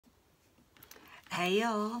Hey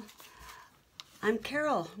y'all, I'm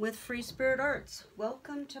Carol with Free Spirit Arts.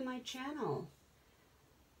 Welcome to my channel.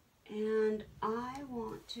 And I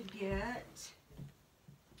want to get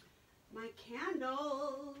my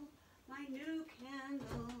candle, my new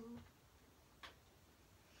candle.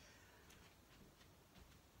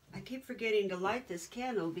 I keep forgetting to light this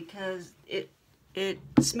candle because it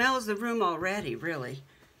smells the room already, really.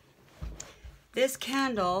 This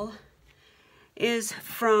candle is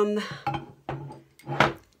from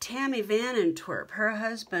Tammy Van Antwerp. Her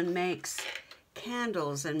husband makes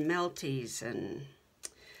candles and melties and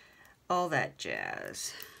all that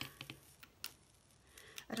jazz.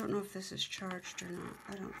 I don't know if this is charged or not.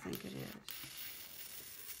 I don't think it is.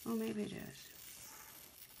 Oh, maybe it is.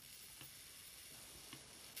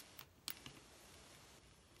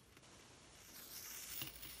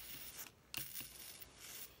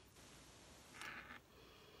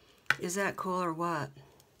 Is that cool or what?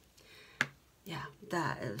 Yeah,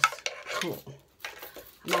 that is cool.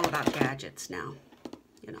 I'm all about gadgets now,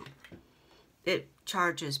 you know. It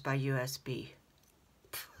charges by USB.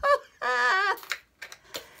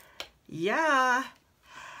 Yeah.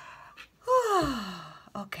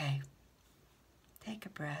 Okay. Take a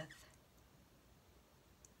breath.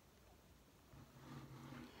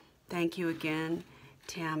 Thank you again,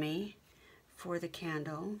 Tammy, for the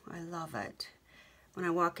candle. I love it. When I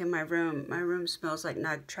walk in my room smells like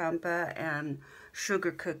nut trumpa and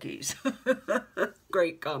sugar cookies.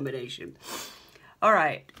 Great combination. All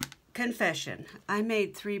right, confession. I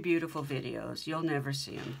made 3 beautiful videos. You'll never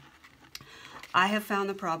see them. I have found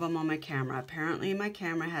the problem on my camera. Apparently my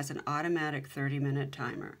camera has an automatic 30-minute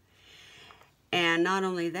timer. And not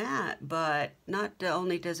only that, but not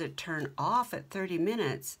only does it turn off at 30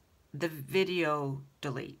 minutes, the video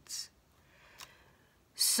deletes.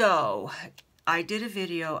 So I did a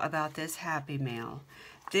video about this Happy Mail.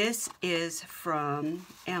 This is from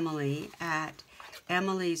Emily at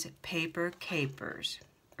Emily's Paper Capers,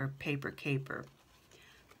 or Paper Caper.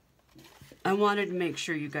 I wanted to make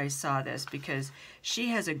sure you guys saw this because she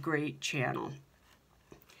has a great channel.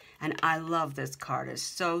 And I love this card. It's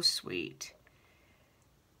so sweet.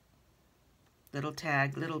 Little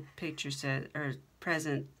tag, little picture says, or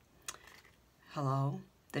present, hello.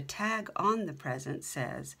 The tag on the present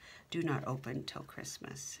says, do not open till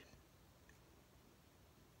Christmas.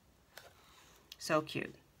 So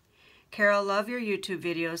cute. Carol, love your YouTube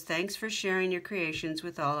videos. Thanks for sharing your creations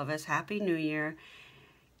with all of us. Happy New Year.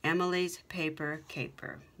 Emily's Paper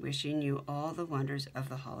Caper. Wishing you all the wonders of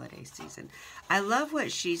the holiday season. I love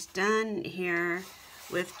what she's done here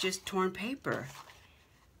with just torn paper.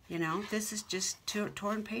 You know, this is just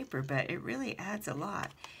torn paper, but it really adds a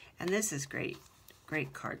lot. And this is great.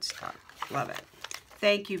 Great cardstock. Love it.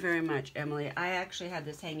 Thank you very much, Emily. I actually had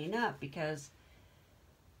this hanging up because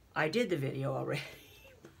I did the video already.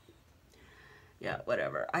 Yeah,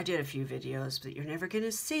 whatever. I did a few videos that you're never going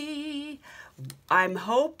to see. I'm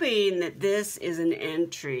hoping that this is an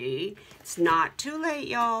entry. It's not too late,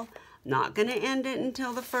 y'all. Not going to end it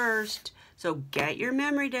until the 1st. So get your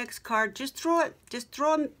memory decks card. Just throw it.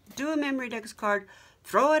 Do a memory decks card.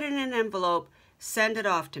 Throw it in an envelope. Send it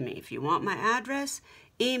off to me. If you want my address,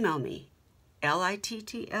 email me,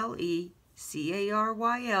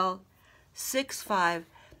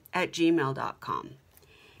 littlecaryl65@gmail.com.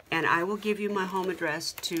 And I will give you my home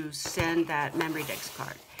address to send that memory decks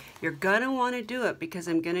card. You're going to want to do it because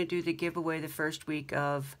I'm going to do the giveaway the first week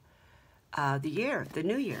of the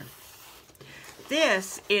new year.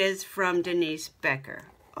 This is from Denise Becker.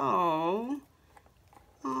 Oh,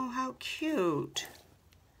 how cute.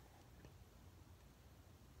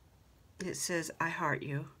 It says, I heart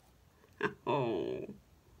you. Oh,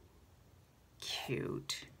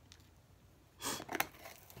 cute.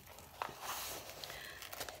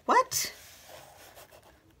 What?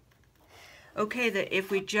 Okay,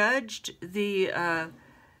 if we judged the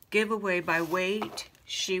giveaway by weight,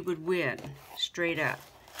 she would win, straight up.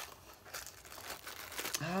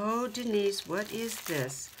 Oh, Denise, what is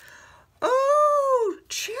this? Oh,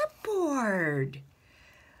 chipboard.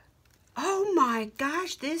 Oh my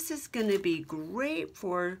gosh, this is going to be great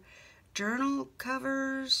for journal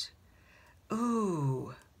covers.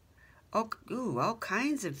 Ooh, all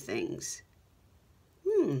kinds of things.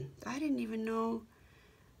 I didn't even know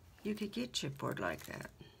you could get chipboard like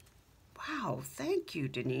that. Wow, thank you,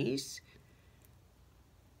 Denise.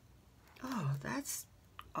 Oh, that's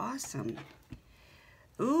awesome.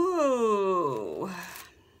 Ooh.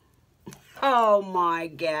 Oh my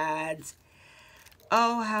gods.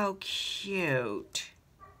 Oh, how cute.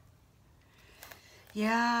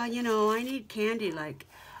 Yeah, you know, I need candy like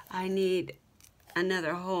I need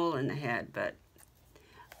another hole in the head, but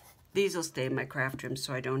These will stay in my craft room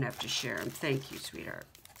so I don't have to share them. Thank you, sweetheart.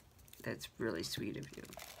 That's really sweet of you.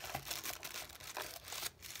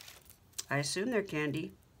 I assume they're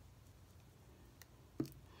candy.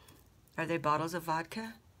 Are they bottles of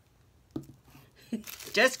vodka?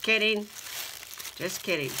 Just kidding. Just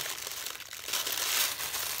kidding.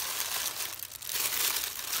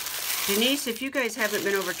 Janice, if you guys haven't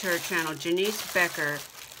been over to her channel, Janice Becker,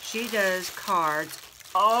 she does cards.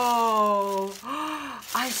 Oh,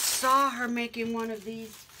 I saw her making one of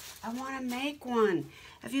these. I want to make one.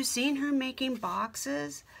 Have you seen her making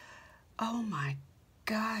boxes? Oh my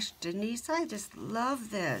gosh, Denise, I just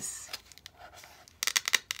love this.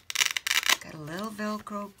 Got a little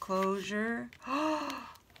Velcro closure. Oh,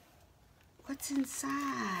 what's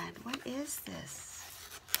inside? What is this?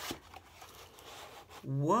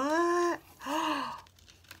 What?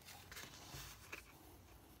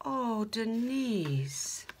 Oh,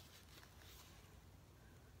 Denise.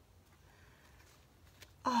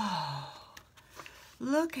 Oh,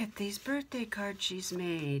 look at these birthday cards she's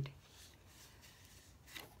made.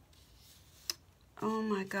 Oh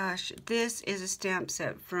my gosh, this is a stamp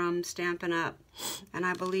set from Stampin' Up. And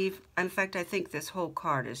I believe, in fact, I think this whole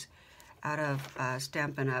card is out of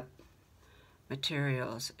Stampin' Up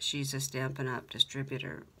materials. She's a Stampin' Up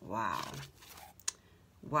distributor. Wow.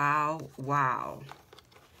 Wow, wow.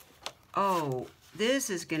 Oh, this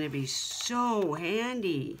is going to be so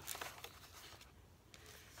handy.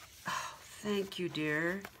 Oh, thank you,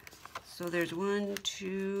 dear. So there's 1,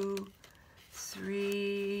 2,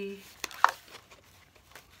 3...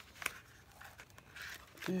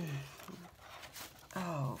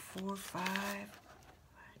 Oh, 4, 5. 1,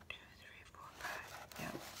 2, 3, 4, 5.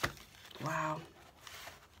 Yep. Wow.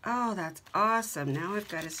 Oh, that's awesome. Now I've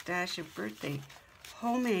got a stash of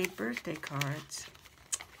homemade birthday cards.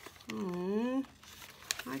 Oh,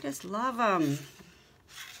 I just love them.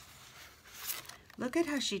 Look at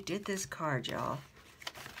how she did this card, y'all.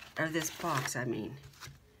 Or this box, I mean.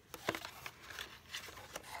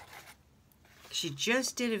 She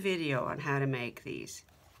just did a video on how to make these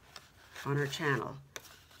on her channel.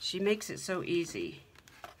 She makes it so easy.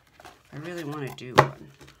 I really want to do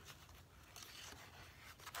one.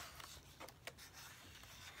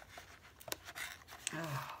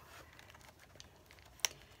 Oh.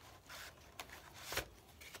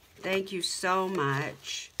 Thank you so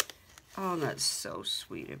much. Oh, that's so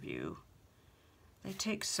sweet of you. They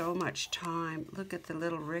take so much time. Look at the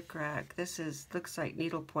little rickrack. This looks like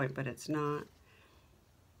needlepoint, but it's not.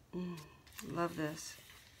 Love this.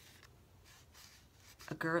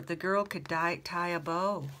 The girl could tie a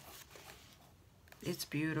bow. It's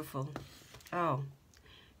beautiful. Oh,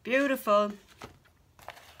 beautiful.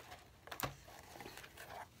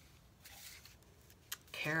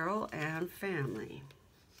 Carol and family.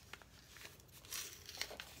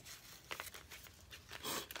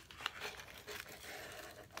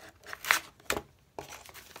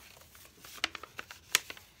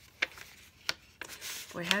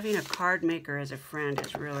 Boy, having a card maker as a friend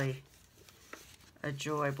is really a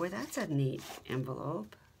joy. Boy, that's a neat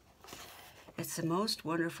envelope. It's the most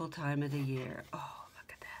wonderful time of the year. Oh,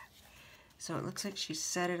 look at that. So it looks like she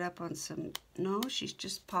set it up on some, no, she's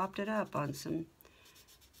just popped it up on some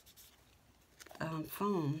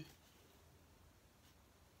foam.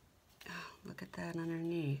 Oh, look at that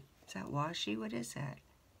underneath. Is that washi? What is that?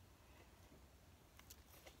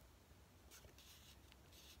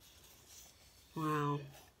 Wow.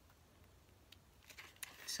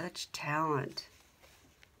 Such talent.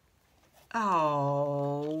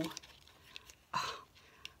 Oh.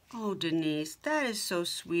 Oh, Denise, that is so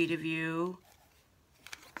sweet of you.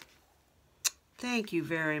 Thank you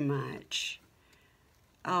very much.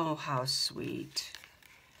 Oh, how sweet.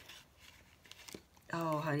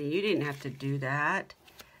 Oh, honey, you didn't have to do that.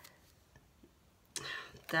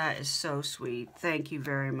 That is so sweet. Thank you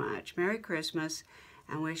very much. Merry Christmas,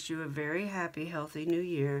 and wish you a very happy, healthy new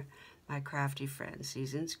year, my crafty friends.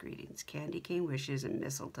 Season's greetings, candy cane wishes, and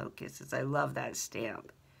mistletoe kisses. I love that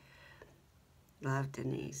stamp. Love,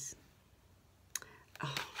 Denise.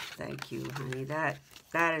 Oh, thank you, honey. That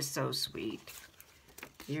is so sweet.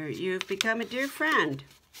 You've become a dear friend.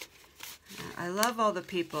 I love all the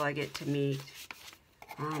people I get to meet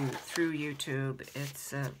through YouTube.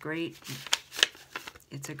 It's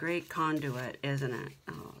a great conduit, isn't it?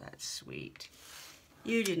 Oh, that's sweet.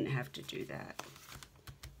 You didn't have to do that.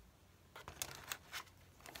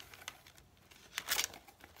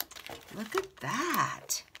 Look at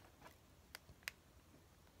that.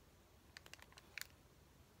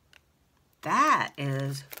 That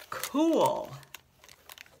is cool.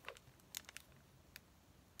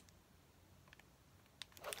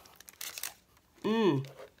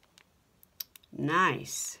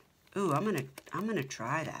 Nice. Ooh, I'm gonna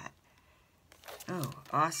try that. Oh,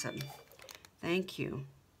 awesome. Thank you.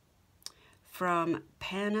 From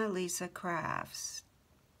Panna Lisa Crafts.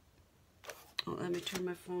 Oh, let me turn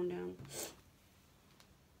my phone down.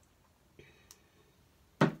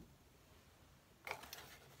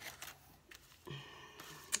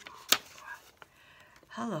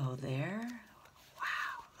 Hello there.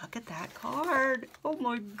 Wow, look at that card. Oh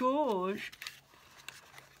my gosh.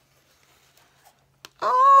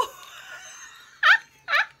 Oh!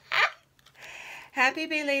 Happy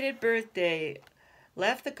belated birthday.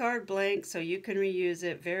 Left the card blank so you can reuse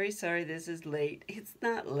it. Very sorry this is late. It's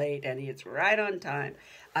not late, Eddie. It's right on time.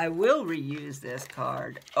 I will reuse this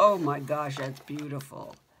card. Oh my gosh, that's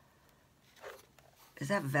beautiful. Is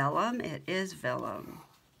that vellum? It is vellum.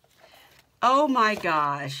 Oh my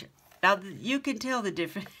gosh. Now you can tell the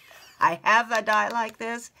difference. I have a die like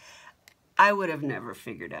this. I would have never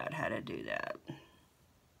figured out how to do that.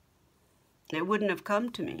 It wouldn't have come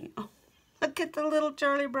to me. Oh, look at the little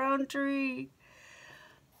Charlie Brown tree.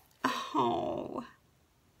 Oh.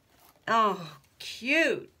 Oh,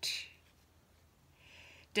 cute.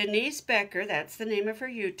 Denise Becker, that's the name of her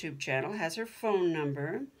YouTube channel, has her phone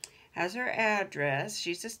number, has her address.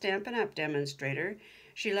 She's a Stampin' Up! Demonstrator.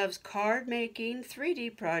 She loves card making,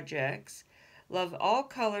 3D projects, love all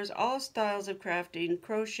colors, all styles of crafting,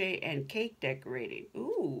 crochet, and cake decorating.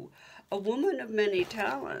 Ooh, a woman of many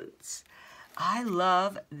talents. I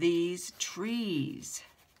love these trees.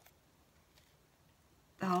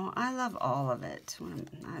 Oh, I love all of it.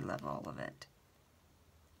 I love all of it.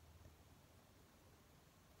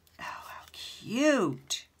 Oh, how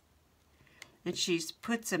cute. And she's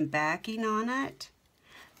put some backing on it.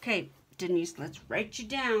 Okay, Denise, let's write you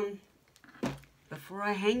down before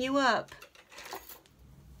I hang you up.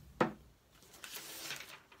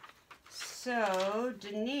 So,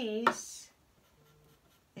 Denise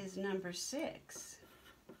is number 6.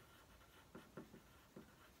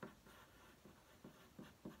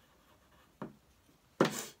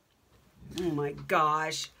 Oh my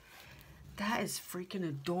gosh, that is freaking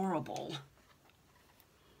adorable.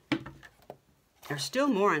 There's still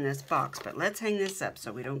more in this box, but let's hang this up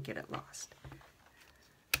so we don't get it lost.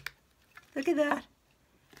 Look at that.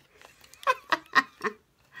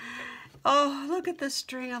 Oh, look at the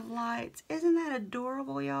string of lights. Isn't that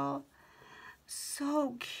adorable, y'all?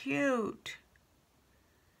 So cute.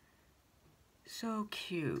 So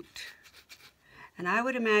cute. And I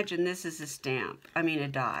would imagine this is a stamp. I mean a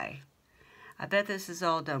die. I bet this is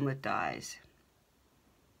all done with dies.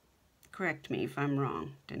 Correct me if I'm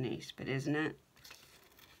wrong, Denise, but isn't it?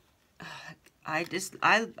 I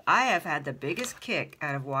have had the biggest kick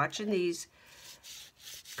out of watching these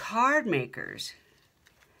card makers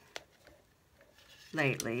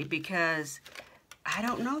lately because I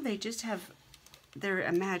don't know, they just have, their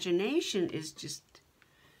imagination is just,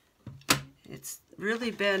 it's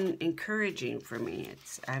really been encouraging for me.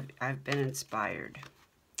 I've been inspired.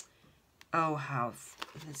 Oh, how,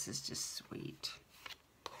 this is just sweet.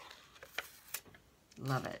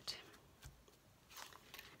 Love it.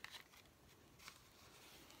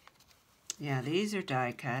 Yeah, these are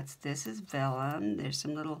die cuts. This is vellum. There's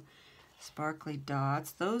some little sparkly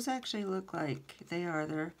dots. Those actually look like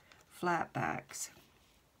they're flat backs.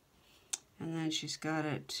 And then she's got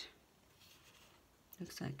it,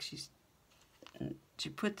 looks like she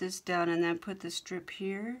put this down and then put the strip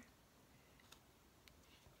here.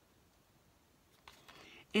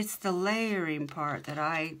 It's the layering part that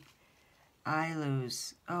I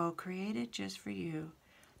lose. Oh, created just for you,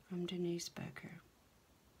 from Denise Becker.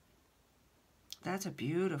 That's a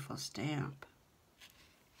beautiful stamp.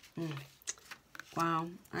 Wow,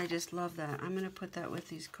 I just love that. I'm going to put that with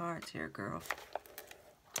these cards here, girl.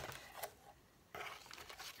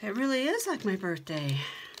 It really is like my birthday.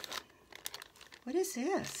 What is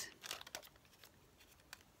this?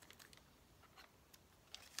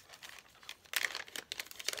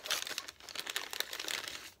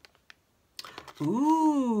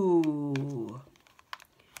 Ooh.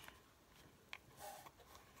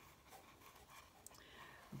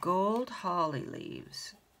 Gold holly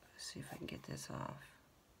leaves. Let's see if I can get this off.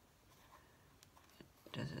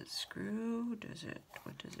 Does it screw? Does it,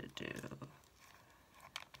 what does it do?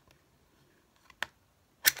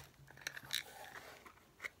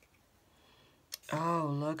 Oh,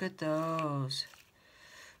 look at those.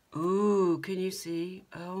 Ooh, can you see?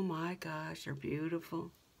 Oh my gosh, they're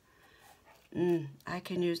beautiful. I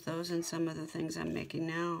can use those in some of the things I'm making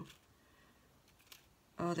now.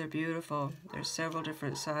 Oh, they're beautiful. There's several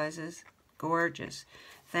different sizes. Gorgeous.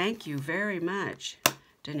 Thank you very much,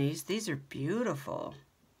 Denise. These are beautiful.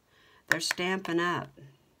 They're Stampin' Up.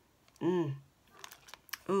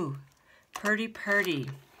 Ooh, Purdy Purdy.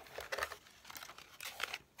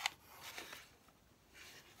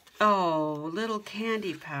 Oh, little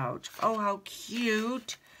candy pouch. Oh, how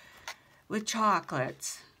cute. With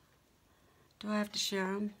chocolates. Do I have to share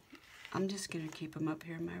them? I'm just going to keep them up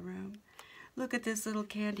here in my room. Look at this little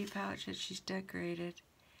candy pouch that she's decorated.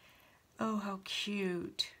 Oh, how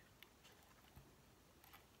cute.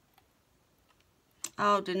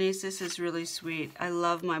 Oh, Denise, this is really sweet. I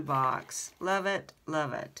love my box. Love it,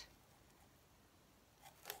 love it.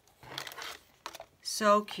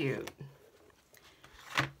 So cute.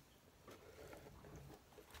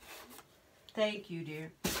 Thank you,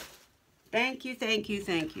 dear. Thank you, thank you,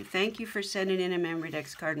 thank you. Thank you for sending in a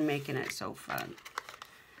Memorydex card and making it so fun.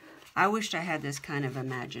 I wished I had this kind of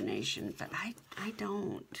imagination, but I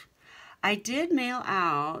don't. I did mail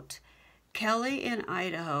out Kelly in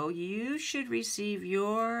Idaho. You should receive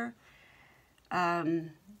your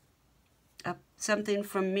something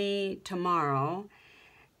from me tomorrow.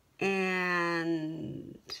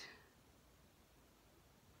 And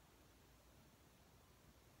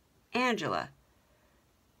Angela,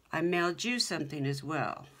 I mailed you something as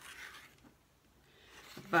well.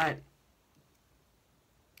 But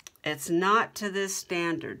it's not to this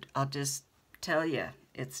standard. I'll just tell you,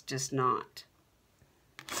 it's just not.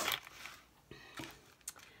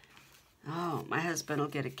 Oh, my husband will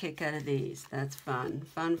get a kick out of these. That's fun.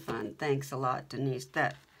 Fun, fun. Thanks a lot, Denise.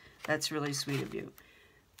 That's really sweet of you.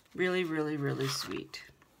 Really, really, really sweet.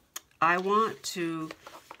 I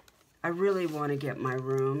really want to get my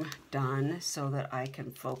room done so that I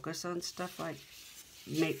can focus on stuff like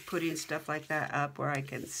putting stuff like that up where I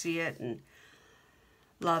can see it and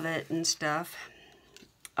love it and stuff.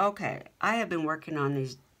 Okay, I have been working on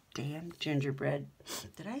these damn gingerbread.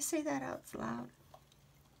 Did I say that out loud?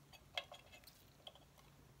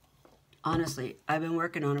 Honestly, I've been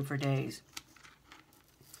working on them for days.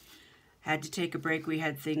 Had to take a break. We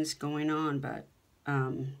had things going on, but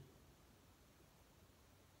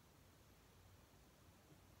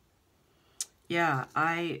yeah,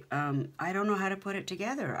 I don't know how to put it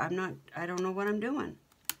together. I don't know what I'm doing.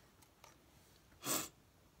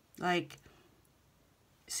 Like,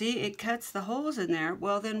 see, it cuts the holes in there.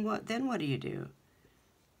 Well, then what do you do?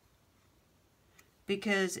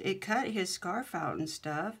 Because it cut his scarf out and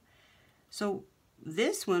stuff. So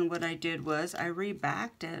this one, what I did was I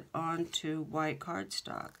rebacked it onto white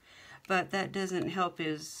cardstock. But that doesn't help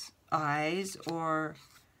his eyes or...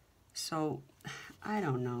 So, I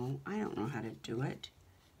don't know. I don't know how to do it.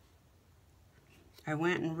 I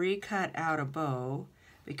went and recut out a bow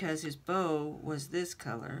because his bow was this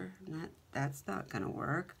color. That's not going to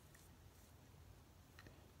work.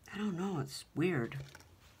 I don't know. It's weird.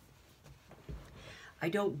 I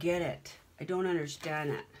don't get it. I don't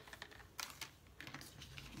understand it.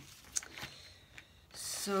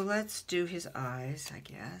 So let's do his eyes, I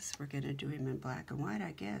guess. We're going to do him in black and white,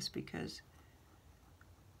 I guess, because...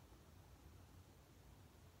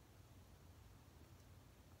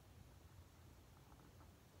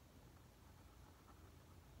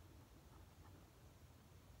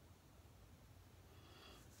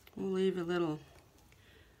 We'll leave a little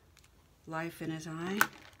life in his eye.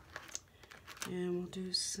 And we'll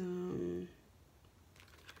do some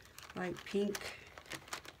light pink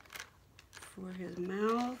for his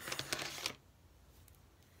mouth.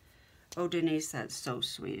 Oh, Denise, that's so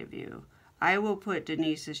sweet of you. I will put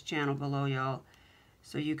Denise's channel below, y'all,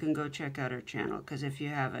 so you can go check out her channel, because if you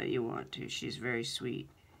haven't, you want to. She's very sweet.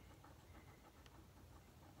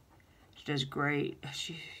 She does great.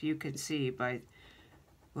 You can see by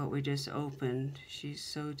what we just opened. She's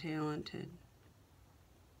so talented.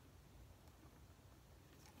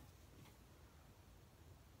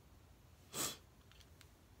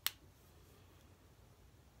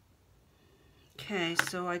 Okay,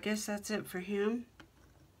 so I guess that's it for him.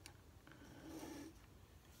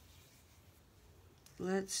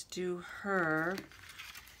 Let's do her.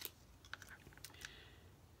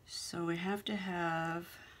 So we have to have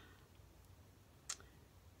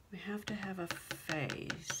a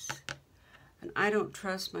face. And I don't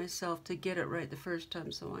trust myself to get it right the first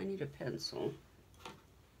time, so I need a pencil.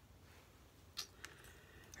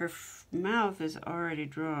 Her mouth is already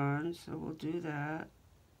drawn, so we'll do that.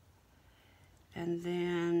 And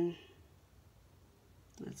then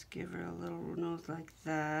let's give her a little nose like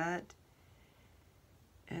that.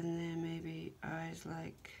 And then maybe eyes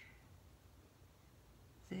like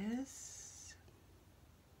this.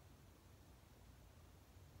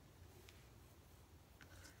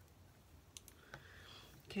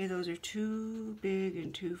 Okay, those are too big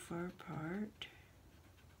and too far apart.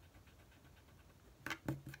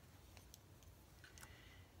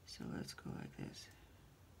 So let's go like this.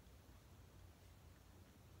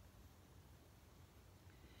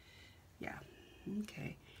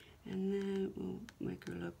 Okay, and then we'll make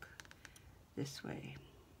her look this way.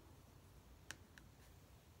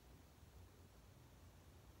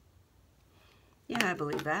 Yeah, I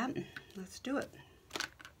believe that. Let's do it.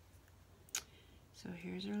 So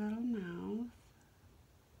here's her little mouth.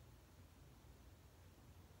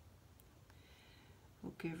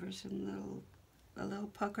 We'll give her a little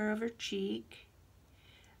pucker of her cheek.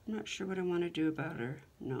 I'm not sure what I want to do about her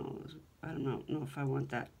nose. I don't know if I want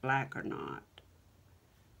that black or not.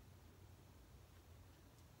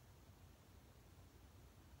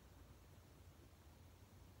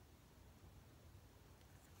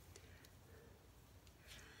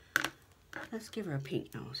 Let's give her a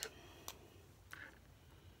pink nose.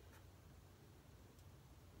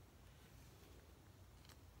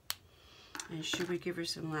 And should we give her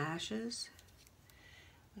some lashes?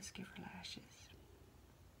 Let's give her lashes.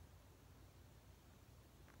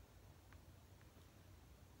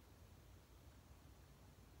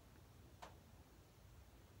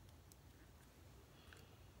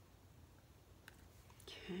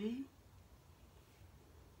 Okay.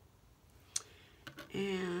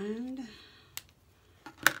 And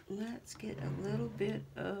let's get a little bit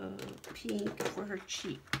of pink for her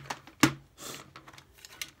cheek.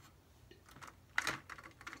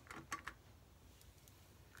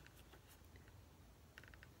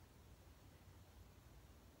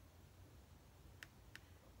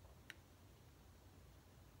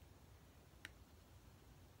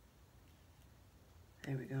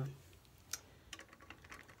 There we go.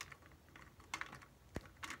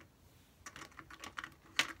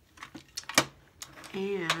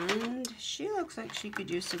 And she looks like she could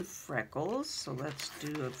use some freckles, so let's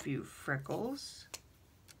do a few freckles.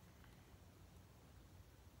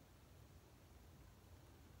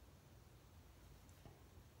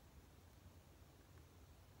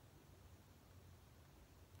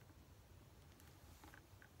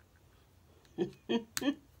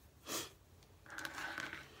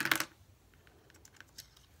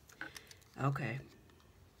 Okay,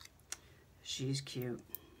 she's cute.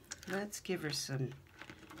 Let's give her some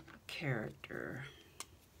character.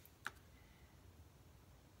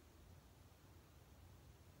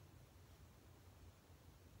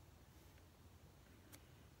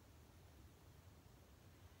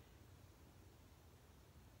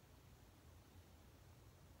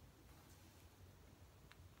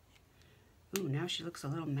 Ooh, now she looks a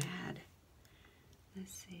little mad.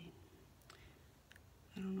 Let's see.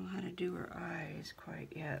 I don't know how to do her eyes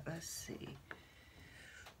quite yet. Let's see.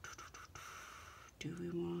 Do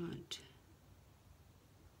we want...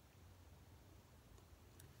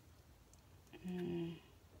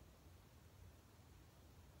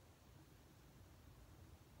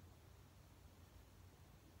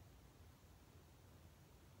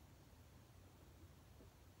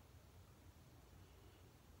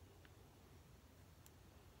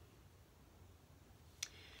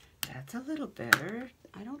 That's a little better.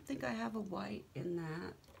 I don't think I have a white in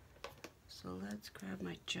that. So let's grab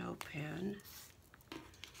my gel pen.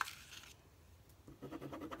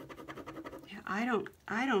 Yeah, I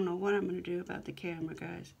don't know what I'm going to do about the camera,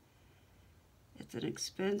 guys. It's an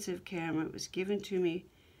expensive camera. It was given to me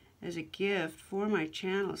as a gift for my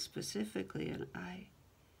channel specifically, and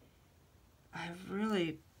I've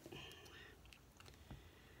really,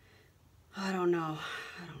 I don't know.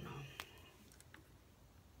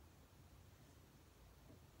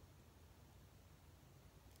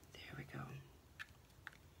 There we go.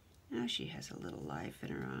 Now she has a little life in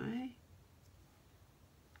her eye.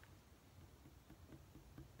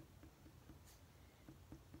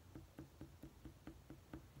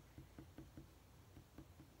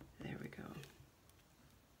 There we go.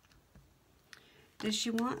 Does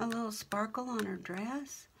she want a little sparkle on her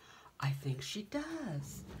dress? I think she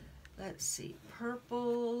does. Let's see,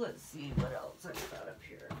 purple. Let's see what else I've got up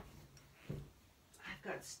here. I've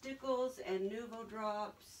got stickles and Nuvo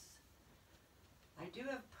drops. I do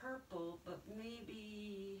have purple, but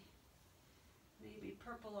maybe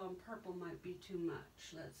purple on purple might be too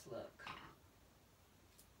much. Let's look.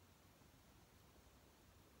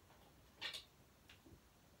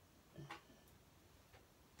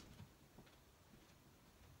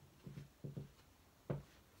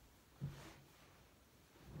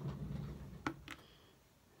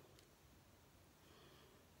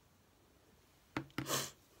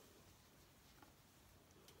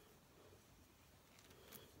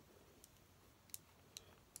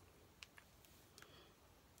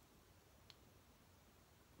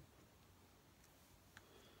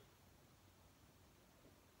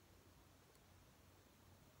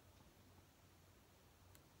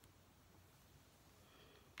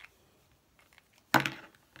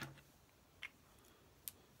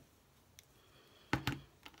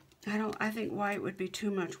 I think white would be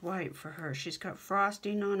too much white for her. She's got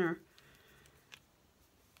frosting on her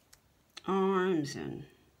arms, and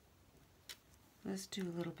let's do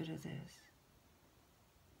a little bit of this.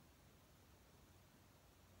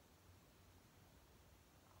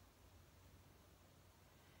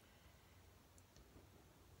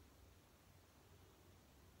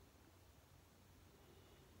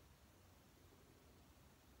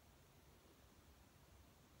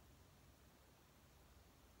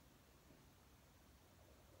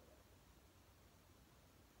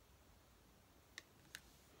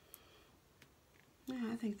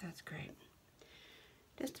 Yeah, I think that's great.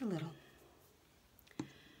 Just a little.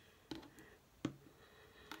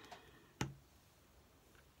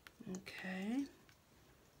 Okay.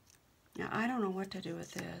 Now, I don't know what to do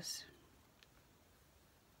with this.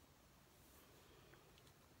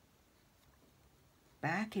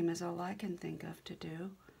 Back him is all I can think of to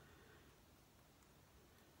do.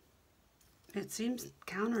 It seems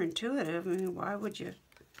counterintuitive. I mean, why would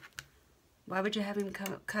you have him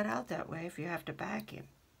cut out that way if you have to back him?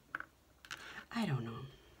 I don't know.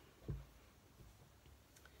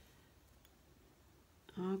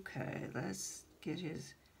 Okay, let's get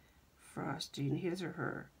his frosting, his or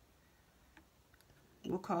her.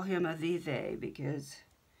 We'll call him a they because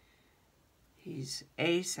he's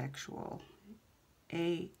asexual.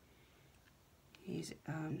 He's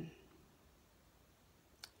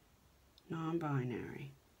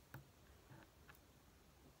non-binary.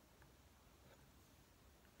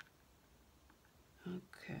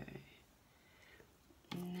 Okay.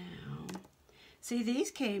 Now, see,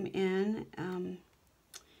 these came in, and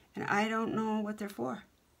I don't know what they're for.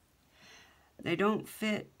 They don't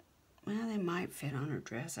fit. Well, they might fit on her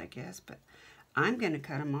dress, I guess, but I'm going to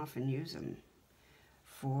cut them off and use them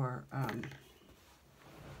for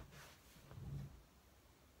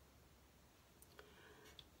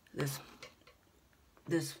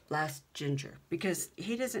this last ginger, because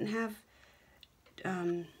he doesn't have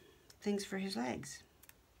things for his legs.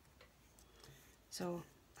 So,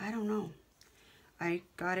 I don't know. I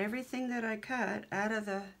got everything that I cut out of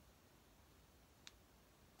the...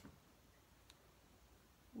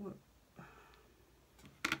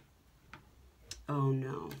 Oh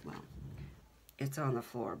no, well, it's on the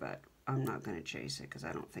floor, but I'm not going to chase it because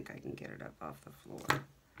I don't think I can get it up off the floor.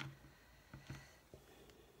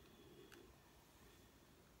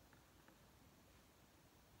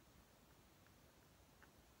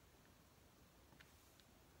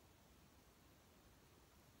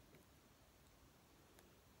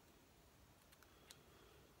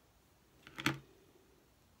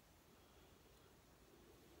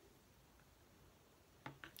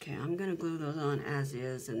 Okay, I'm going to glue those on as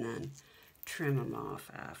is and then trim them off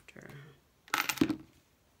after.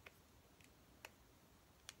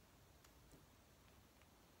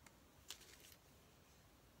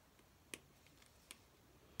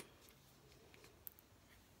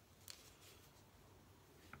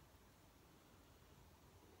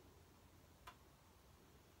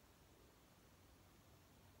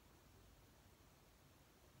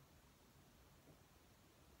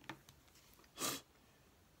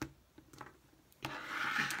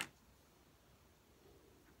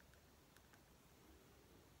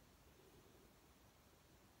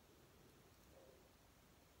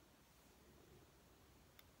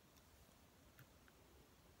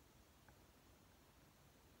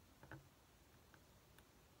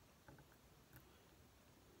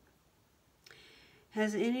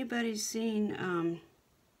 Has anybody seen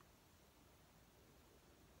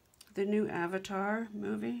the new Avatar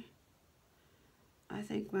movie? I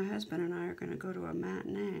think my husband and I are going to go to a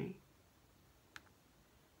matinee.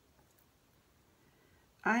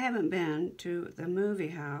 I haven't been to the movie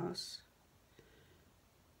house.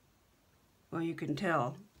 Well, you can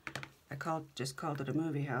tell. I just called it a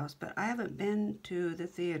movie house, but I haven't been to the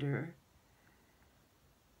theater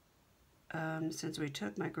since we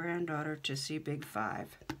took my granddaughter to see Big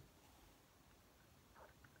Five.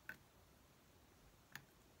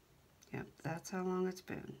 Yep, that's how long it's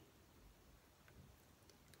been.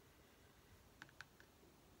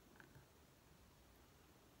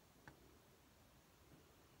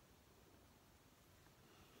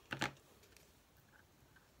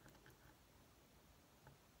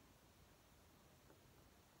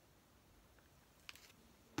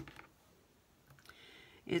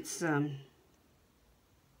 It's,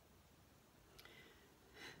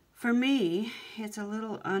 for me, it's a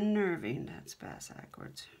little unnerving, that's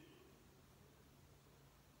backwards,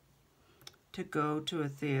 to go to a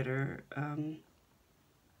theater.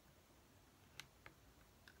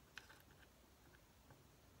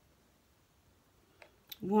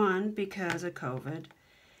 One, because of COVID,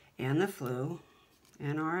 and the flu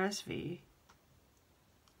and RSV.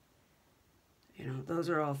 You know, those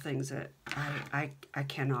are all things that I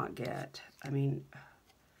cannot get. I mean,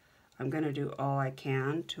 I'm going to do all I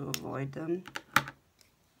can to avoid them.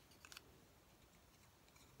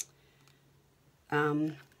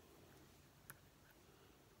 And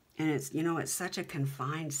it's, you know, it's such a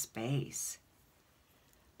confined space.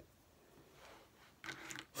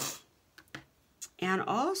 And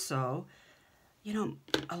also, you know,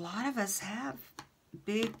 a lot of us have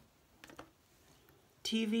big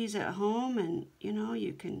TVs at home, and, you know,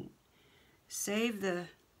 you can save the,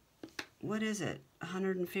 what is it,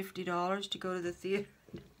 $150 to go to the theater?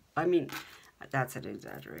 I mean, that's an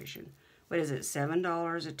exaggeration. What is it,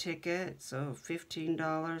 $7 a ticket? So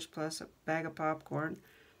 $15 plus a bag of popcorn.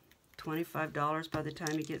 $25 by the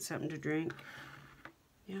time you get something to drink.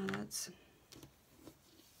 You know, that's...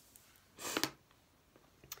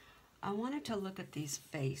 I wanted to look at these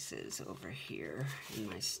faces over here in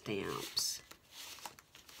my stamps.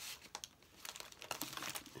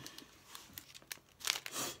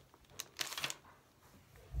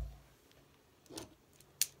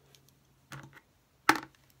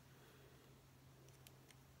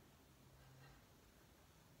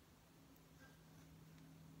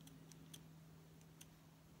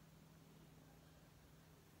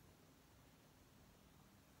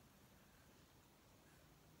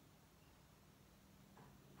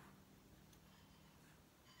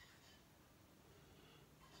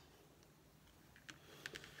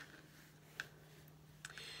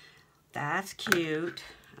 That's cute.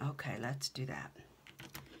 Okay, let's do that.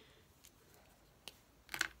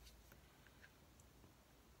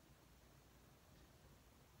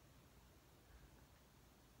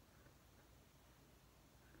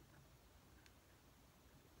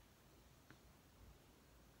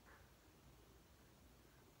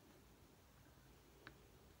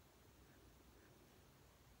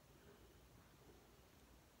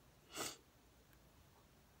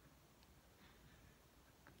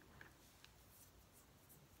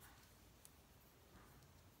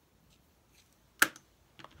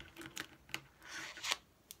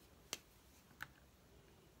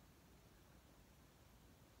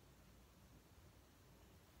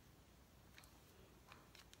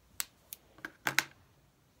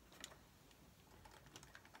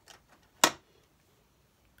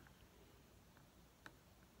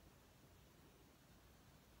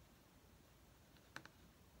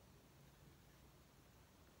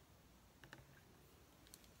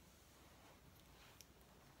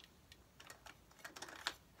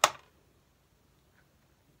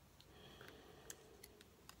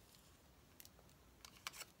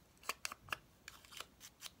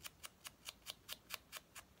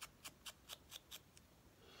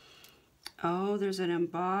 Oh, there's an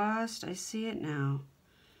embossed, I see it now.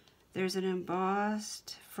 There's an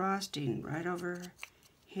embossed frosting right over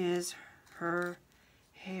her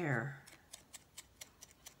hair.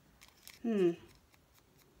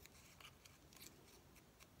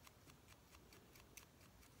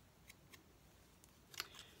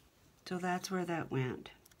 So that's where that went.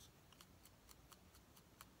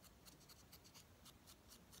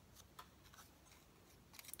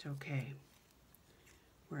 It's okay.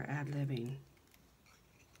 We're ad-libbing.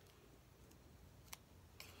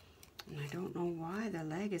 And I don't know why the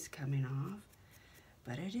leg is coming off,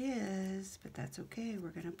 but it is. But that's okay. We're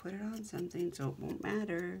going to put it on something so it won't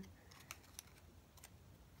matter.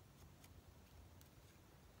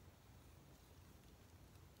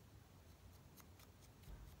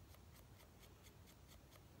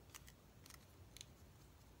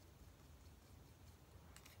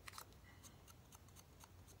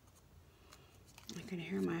 I can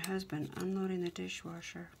hear my husband unloading the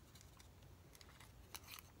dishwasher.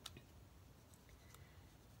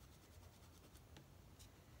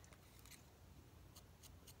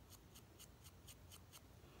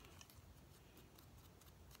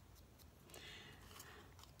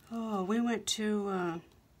 Oh, we went to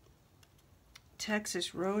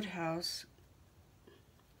Texas Roadhouse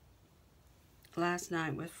last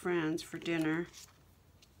night with friends for dinner.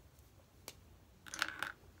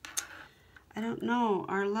 I don't know,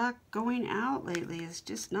 our luck going out lately has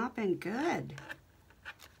just not been good.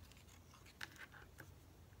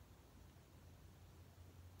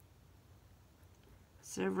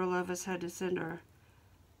 Several of us had to send our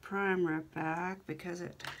prime rib back because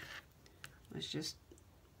it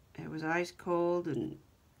was ice cold and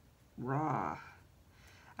raw.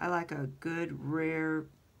 I like a good rare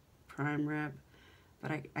prime rib,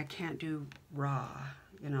 but I can't do raw,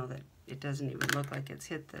 you know, that it doesn't even look like it's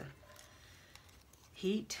hit the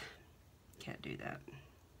heat. Can't do that.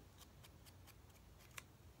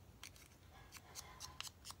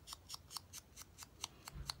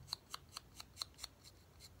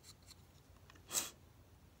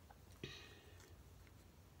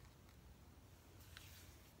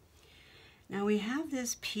 Now we have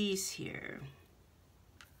this piece here.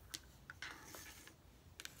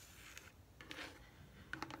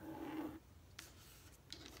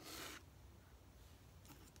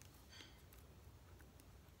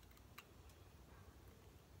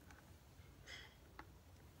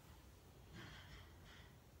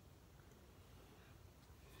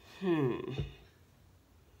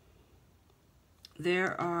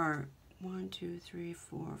 There are 1, 2, 3,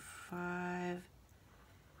 4, 5,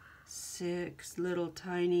 6 little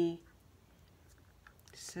tiny,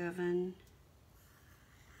 7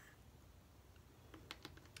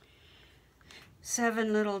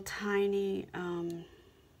 little tiny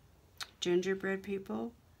gingerbread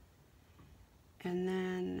people. And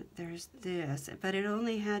then there's this, but it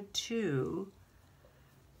only had 2.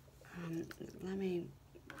 Let me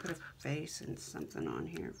put a face and something on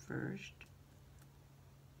here first.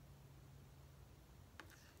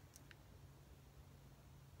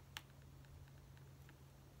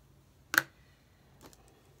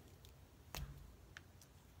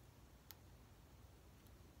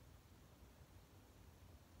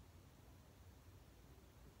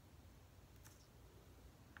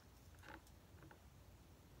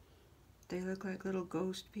 They look like little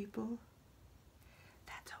ghost people.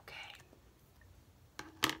 That's okay.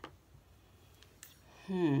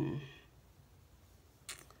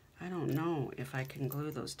 I don't know if I can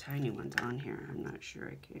glue those tiny ones on here. I'm not sure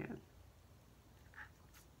I can.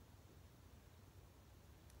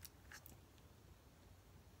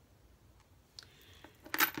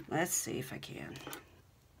 Let's see if I can.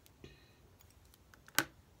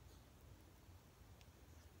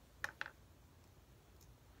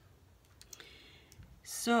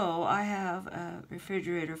 So I have a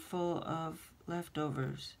refrigerator full of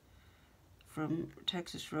leftovers from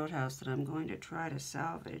Texas Roadhouse that I'm going to try to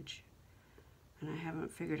salvage. And I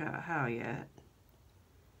haven't figured out how yet.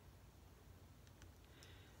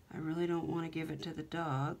 I really don't want to give it to the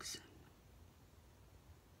dogs.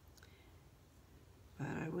 But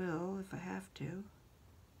I will if I have to.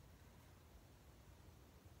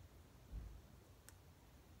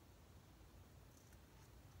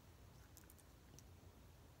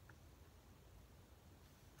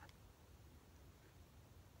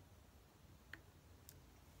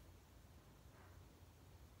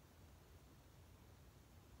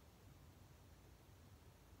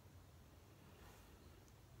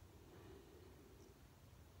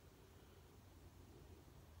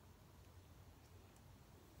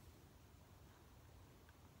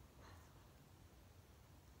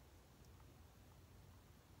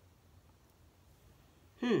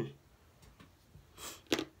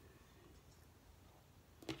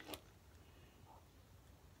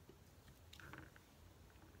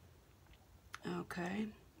 Okay.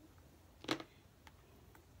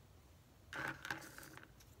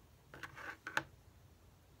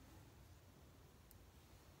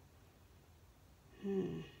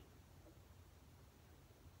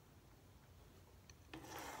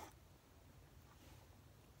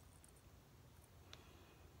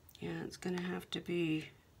 Yeah, it's going to have to be,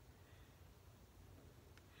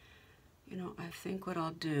 you know, I think what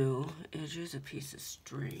I'll do is use a piece of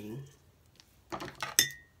string.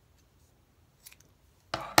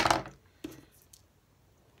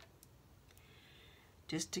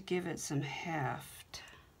 Just to give it some heft.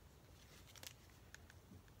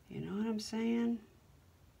 You know what I'm saying?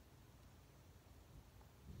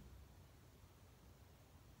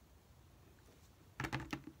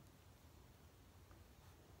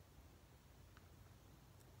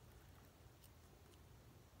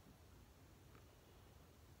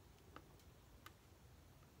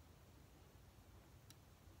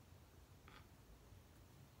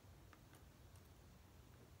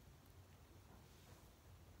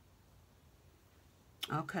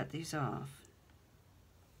 I'll cut these off.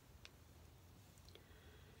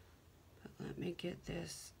 But let me get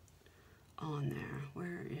this on there.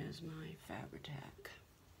 Where is my Fabri-Tac?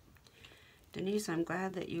 Denise, I'm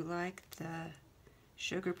glad that you like the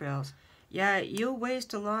sugar bells. Yeah, you'll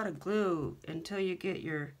waste a lot of glue until you get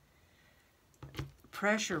your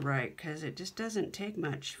pressure right, because it just doesn't take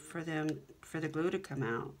much for the glue to come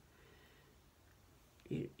out.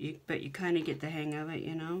 But you kind of get the hang of it,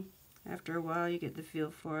 you know. After a while, you get the feel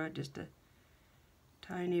for it. Just a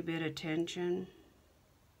tiny bit of tension.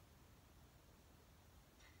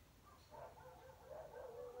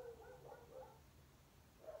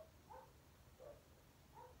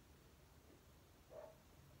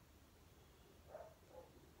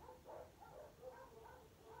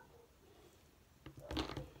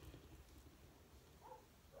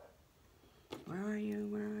 Where are you?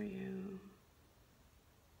 Where are you?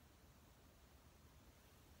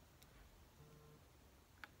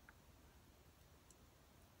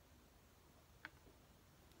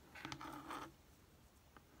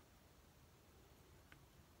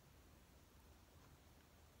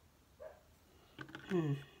 How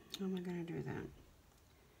am I going to do that?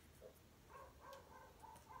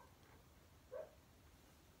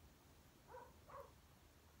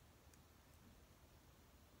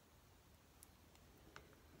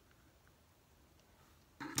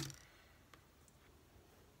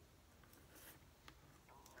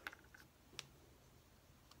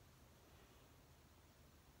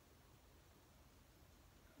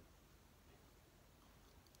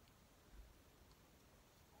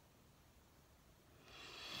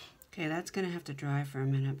 Okay, that's going to have to dry for a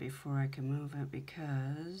minute before I can move it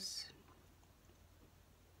because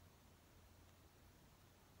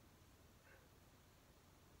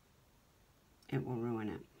it will ruin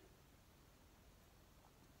it.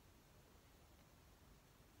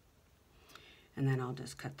 And then I'll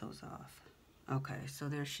just cut those off. Okay, so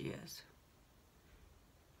there she is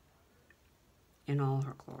in all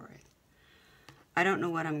her glory. I don't know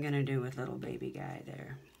what I'm going to do with little baby guy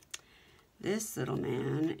there. This little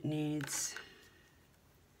man needs,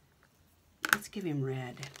 let's give him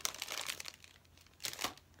red.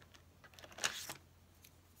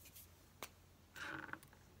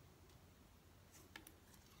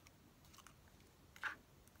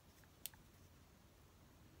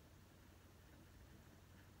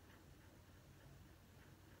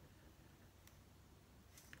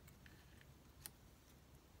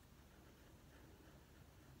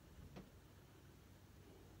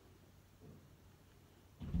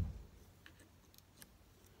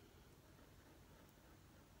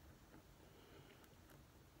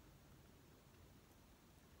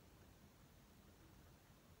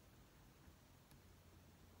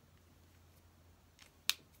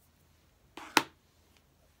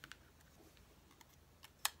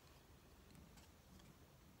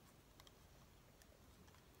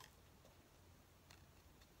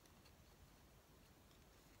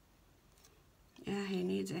 Yeah, he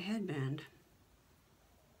needs a headband.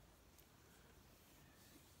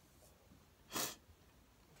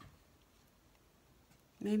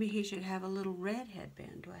 Maybe he should have a little red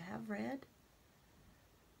headband. Do I have red?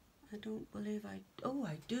 I don't believe oh,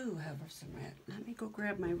 I do have some red. Let me go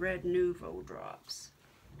grab my red Nouveau drops.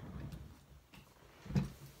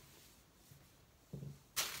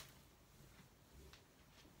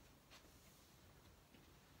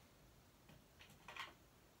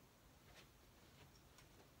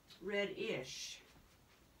 Red-ish.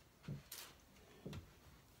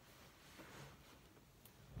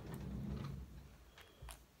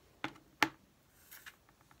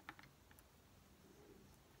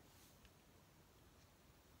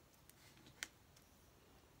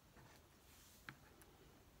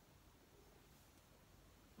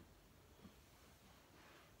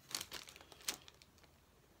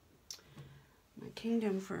 My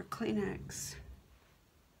kingdom for a Kleenex.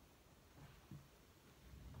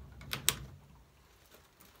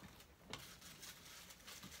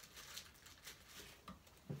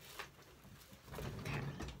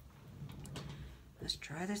 Let's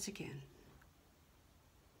try this again.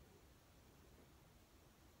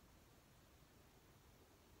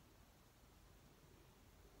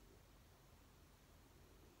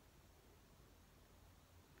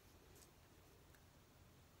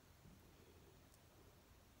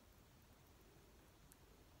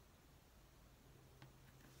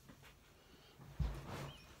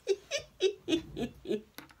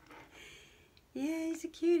 Yeah, he's a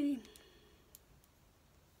cutie.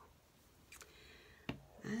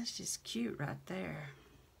 That's just cute right there.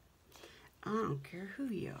 I don't care who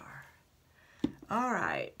you are. All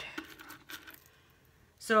right.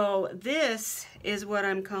 So this is what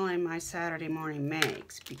I'm calling my Saturday morning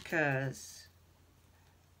makes because,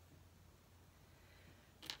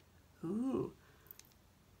 ooh,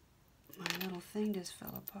 my little thing just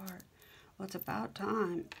fell apart. Well, it's about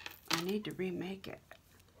time. I need to remake it.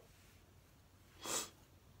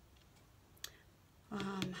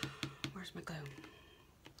 Where's my glue?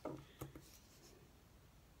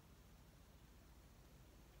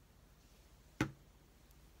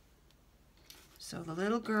 So the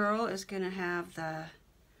little girl is going to have the,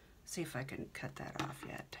 see if I can cut that off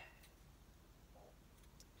yet.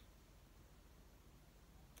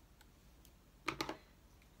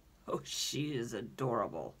 Oh, she is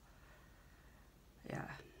adorable.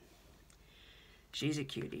 Yeah, she's a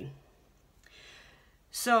cutie.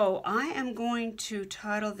 So I am going to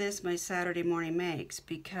title this my Saturday morning makes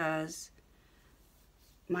because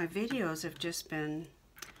my videos have just been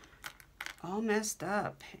all messed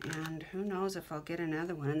up, and who knows if I'll get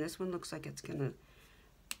another one. And this one looks like it's gonna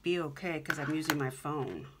be okay because I'm using my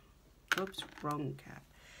phone. Oops, wrong cap.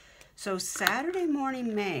 So Saturday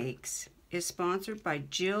Morning Makes is sponsored by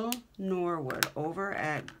Jill Norwood over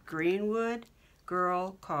at Greenwood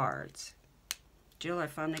Girl Cards. Jill, I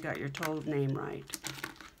finally got your total name right.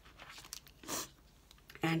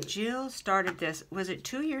 And Jill started this, was it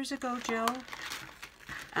 2 years ago, Jill?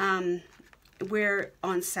 Where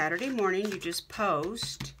on Saturday morning you just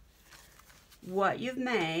post what you've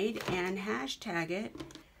made and hashtag it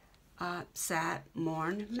Sat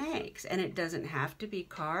Morn Makes. And it doesn't have to be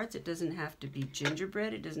cards, it doesn't have to be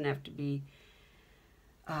gingerbread, it doesn't have to be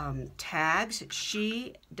tags.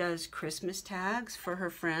 She does Christmas tags for her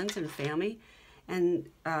friends and family and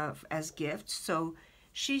as gifts. So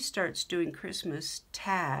she starts doing Christmas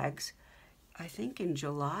tags, I think in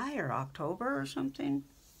July or October or something.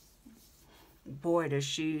 Boy, does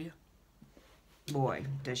she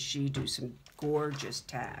do some gorgeous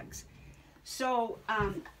tags. So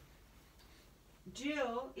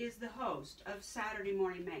Jill is the host of Saturday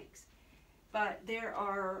Morning Makes, but there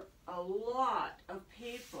are a lot of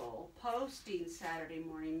people posting Saturday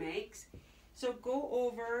Morning Makes. So go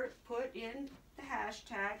over, put in the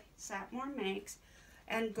hashtag Satmore Makes,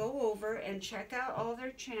 and go over and check out all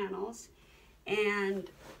their channels and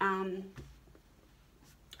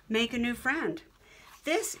make a new friend.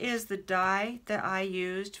 This is the die that I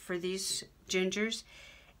used for these gingers,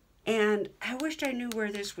 and I wished I knew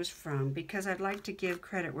where this was from because I'd like to give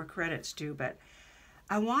credit where credit's due, but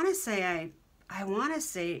I want to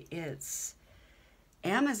say it's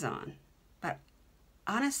Amazon, but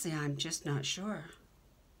honestly I'm just not sure.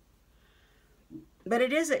 But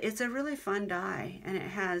it's a really fun die, and it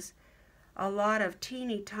has a lot of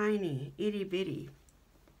teeny tiny itty bitty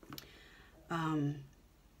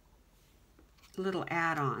little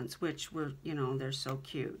add-ons, which were, you know, they're so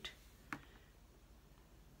cute.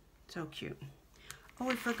 So cute. Oh,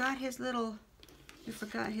 we forgot his little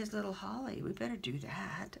holly. We better do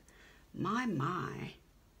that. My.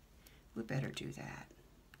 We better do that.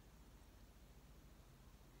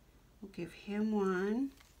 We'll give him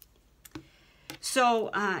one. So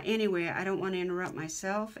anyway, I don't want to interrupt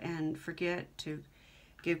myself and forget to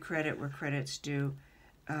give credit where credit's due.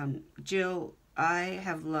 Jill, I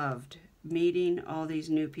have loved meeting all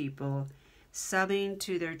these new people, subbing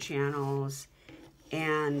to their channels,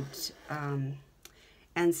 and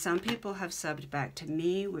some people have subbed back to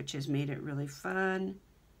me, which has made it really fun.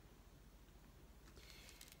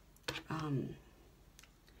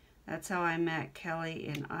 That's how I met Kelly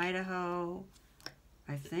in Idaho,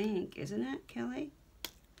 I think, isn't it, Kelly?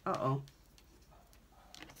 Uh-oh.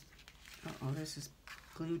 Uh-oh, this is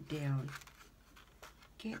glued down.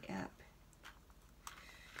 Get up.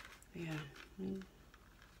 Yeah.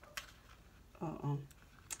 Uh-oh.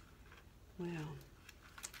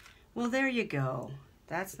 Well, there you go.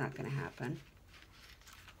 That's not going to happen.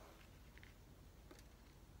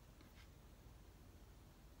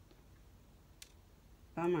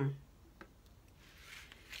 Bummer.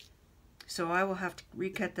 So I will have to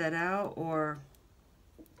recut that out, or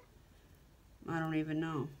I don't even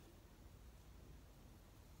know.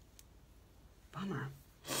 Bummer.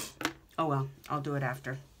 Oh well, I'll do it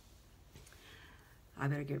after. I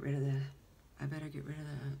better get rid of the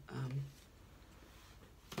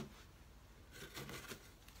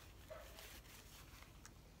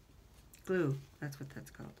glue. That's what that's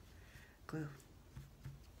called. Glue.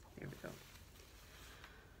 There we go.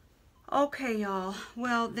 Okay, y'all.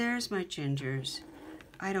 Well, there's my gingers.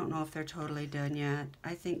 I don't know if they're totally done yet.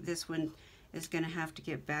 I think this one is going to have to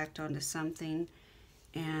get backed onto something.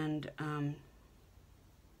 And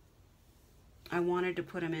I wanted to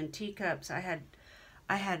put them in teacups. I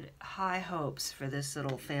had high hopes for this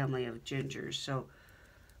little family of gingers. So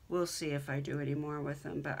we'll see if I do any more with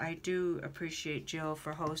them. But I do appreciate Jill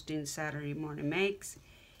for hosting Saturday Morning Makes.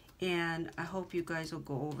 And I hope you guys will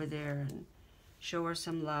go over there and show her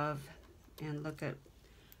some love. And look at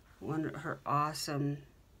her awesome,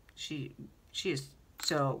 she is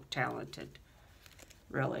so talented,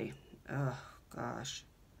 really. Oh, gosh.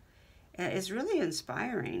 It's really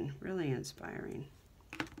inspiring, really inspiring.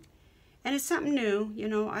 And it's something new, you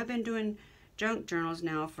know. I've been doing junk journals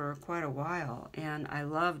now for quite a while, and I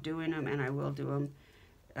love doing them, and I will do them.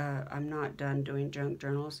 I'm not done doing junk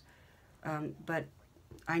journals, but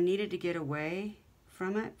I needed to get away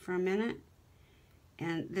from it for a minute.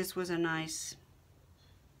 And this was a nice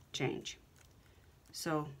change.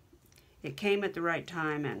 So it came at the right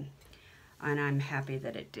time, and I'm happy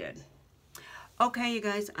that it did. Okay, you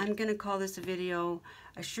guys, I'm going to call this a video.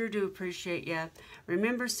 I sure do appreciate you.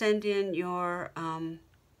 Remember, send in your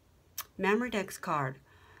memory decks card.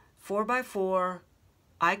 4x4.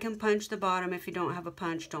 I can punch the bottom if you don't have a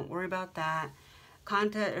punch. Don't worry about that.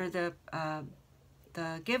 Content or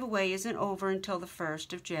the giveaway isn't over until the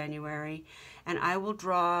 1st of January, and I will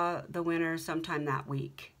draw the winner sometime that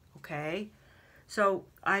week, okay? So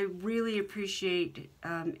I really appreciate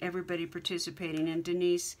everybody participating. And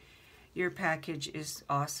Denise, your package is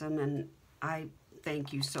awesome, and I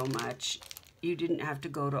thank you so much. You didn't have to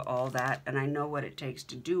go to all that, and I know what it takes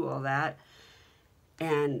to do all that.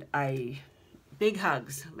 And big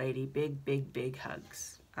hugs, lady, big, big, big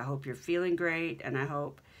hugs. I hope you're feeling great, and I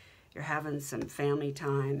hope you're having some family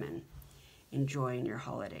time and enjoying your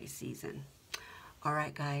holiday season. All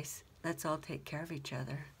right, guys, let's all take care of each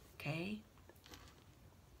other, okay?